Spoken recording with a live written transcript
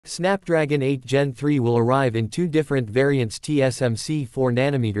Snapdragon 8 Gen 3 will arrive in two different variants: TSMC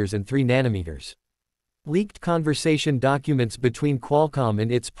 4nm and 3nm. Leaked conversation documents between Qualcomm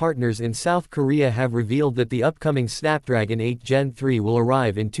and its partners in South Korea have revealed that the upcoming Snapdragon 8 Gen 3 will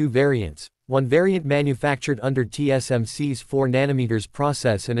arrive in two variants, one variant manufactured under TSMC's 4nm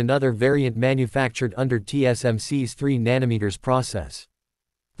process and another variant manufactured under TSMC's 3nm process.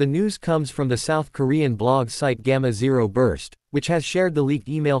 The news comes from the South Korean blog site Gamma Zero Burst, which has shared the leaked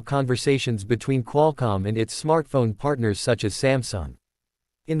email conversations between Qualcomm and its smartphone partners such as Samsung.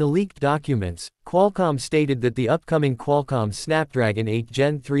 In the leaked documents, Qualcomm stated that the upcoming Qualcomm Snapdragon 8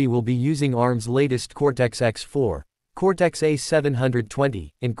 Gen 3 will be using ARM's latest Cortex-X4, Cortex-A720,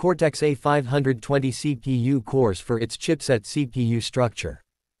 and Cortex-A520 CPU cores for its chipset CPU structure.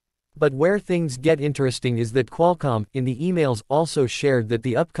 But where things get interesting is that Qualcomm, in the emails, also shared that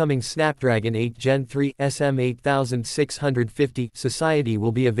the upcoming Snapdragon 8 Gen 3 SM8650 Society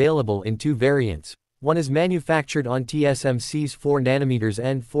will be available in two variants. One is manufactured on TSMC's 4nm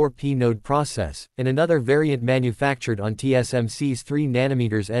N4P node process, and another variant manufactured on TSMC's 3nm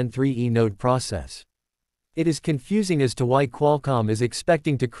N3E node process. It is confusing as to why Qualcomm is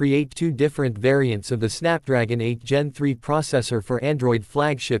expecting to create two different variants of the Snapdragon 8 Gen 3 processor for Android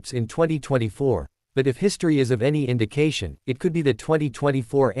flagships in 2024, but if history is of any indication, it could be that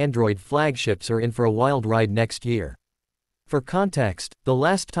 2024 Android flagships are in for a wild ride next year. For context, the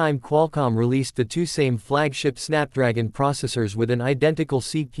last time Qualcomm released the two same flagship Snapdragon processors with an identical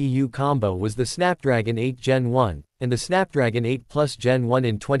CPU combo was the Snapdragon 8 Gen 1, and the Snapdragon 8 Plus Gen 1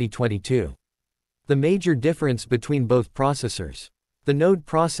 in 2022. The major difference between both processors: the node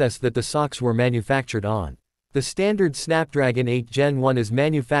process that the SoCs were manufactured on. The standard Snapdragon 8 Gen 1 is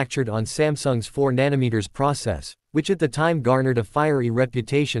manufactured on Samsung's 4nm process, which at the time garnered a fiery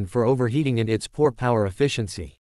reputation for overheating and its poor power efficiency.